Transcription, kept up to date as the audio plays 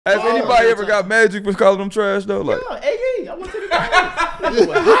Has anybody ever got mad at you for calling them trash though? Like, yeah, AD. I went to the game. It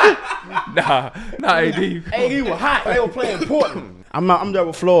was hot. nah, AD. AD was hot. They were playing Portland. I'm there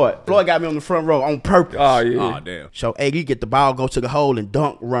with Floyd. Floyd got me on the front row on purpose. Oh yeah. Oh damn. So AD get the ball, go to the hole and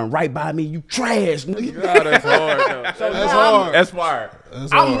dunk, run right by me. You trash, nigga. God, that's hard though. So That's now hard. That's fire.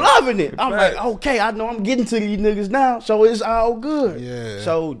 I'm loving it. I'm Facts. like, okay, I know I'm getting to these niggas now, so it's all good. Yeah.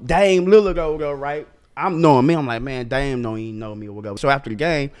 So Dame Lillard go right. I'm knowing me. I'm like, man, Dame don't even know me or whatever. So after the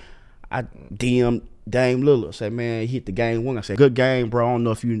game, I DM'd Dame Lillard. Say, man, he hit the game winner. I said, good game, bro. I don't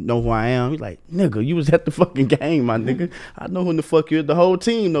know if you know who I am. He's like, nigga, you was at the fucking game, my nigga. I know who the fuck you is. The whole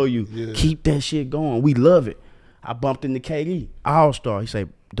team know you. Yeah. Keep that shit going. We love it. I bumped into KD, All-Star. He said,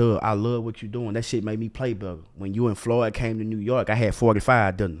 Dub, I love what you doing. That shit made me play better. When you and Floyd came to New York, I had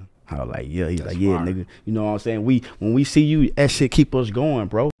 45, didn't I? I was like, yeah. He's like, yeah, nigga. You know what I'm saying? When we see you, that shit keep us going,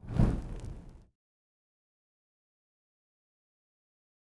 bro.